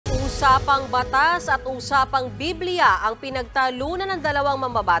Usapang batas at usapang Bibliya ang pinagtalunan ng dalawang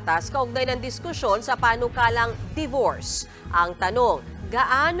mambabatas kaugnay ng diskusyon sa panukalang divorce. Ang tanong,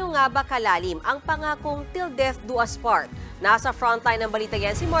 gaano nga ba kalalim ang pangakong till death do us part? Nasa frontline ng balita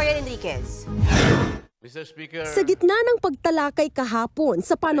yan si Marianne Enriquez. Mr. Speaker, sa gitna ng pagtalakay kahapon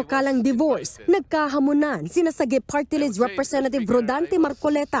sa panukalang divorce, nagkahamunan sina Sagip Party List Representative Rodante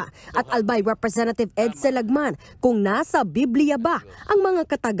Marcoleta at Albay Representative Lagman kung nasa Bibliya ba ang mga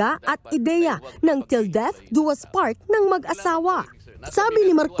kataga at ideya ng till death do us part ng mag-asawa. Sabi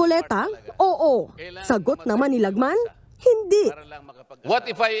ni Marcoleta, oo. Sagot naman ni Lagman, hindi. what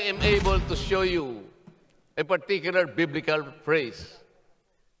if I am able to show you a particular biblical phrase?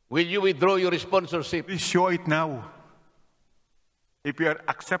 Will you withdraw your sponsorship? Please show it now. If you are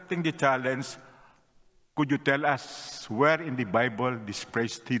accepting the challenge, could you tell us where in the Bible this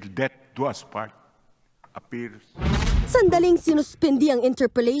phrase till death do us part appears? Sandaling sinuspindi ang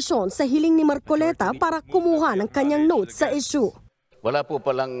interpellation sa hiling ni Marcoleta para kumuha ng kanyang notes sa issue. Wala po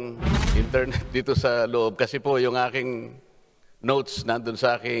palang internet dito sa loob kasi po yung aking notes nandun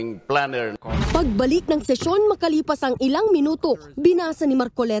sa aking planner. Pagbalik ng sesyon makalipas ang ilang minuto, binasa ni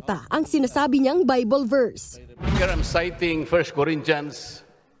Marcoleta ang sinasabi niyang Bible verse. Here I'm citing 1 Corinthians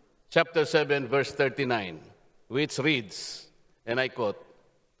chapter 7 verse 39, which reads, and I quote,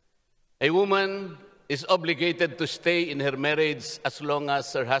 "A woman is obligated to stay in her marriage as long as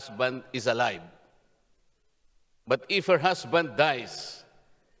her husband is alive. But if her husband dies,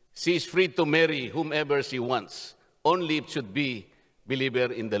 she is free to marry whomever she wants. Only it should be believer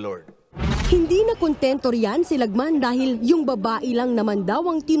in the Lord." Hindi na kontento riyan si Lagman dahil yung babae lang naman daw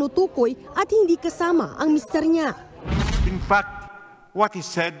ang tinutukoy at hindi kasama ang mister niya. In fact, what he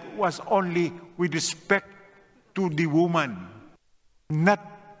said was only with respect to the woman, not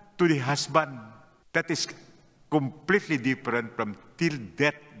to the husband. That is completely different from till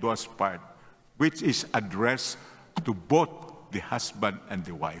death do us part, which is addressed to both the husband and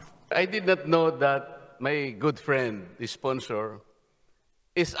the wife. I did not know that my good friend, the sponsor,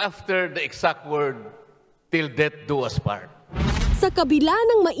 is after the exact word, till death do us part. Sa kabila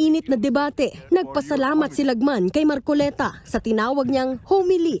ng mainit na debate, nagpasalamat si Lagman kay Marcoleta sa tinawag niyang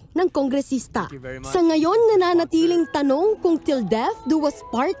homily ng kongresista. Sa ngayon, nananatiling tanong kung till death do us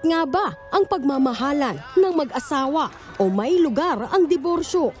part nga ba ang pagmamahalan ng mag-asawa o may lugar ang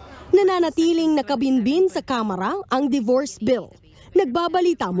diborsyo. Nananatiling nakabinbin sa Kamara ang divorce bill.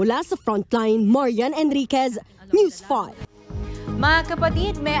 Nagbabalita mula sa Frontline, Marianne Enriquez, News 5. Mga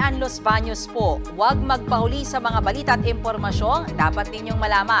kapatid, may Los Baños po. Huwag magpahuli sa mga balita at impormasyong dapat ninyong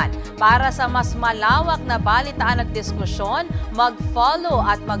malaman. Para sa mas malawak na balitaan at diskusyon, mag-follow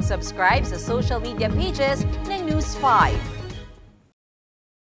at mag-subscribe sa social media pages ng News 5.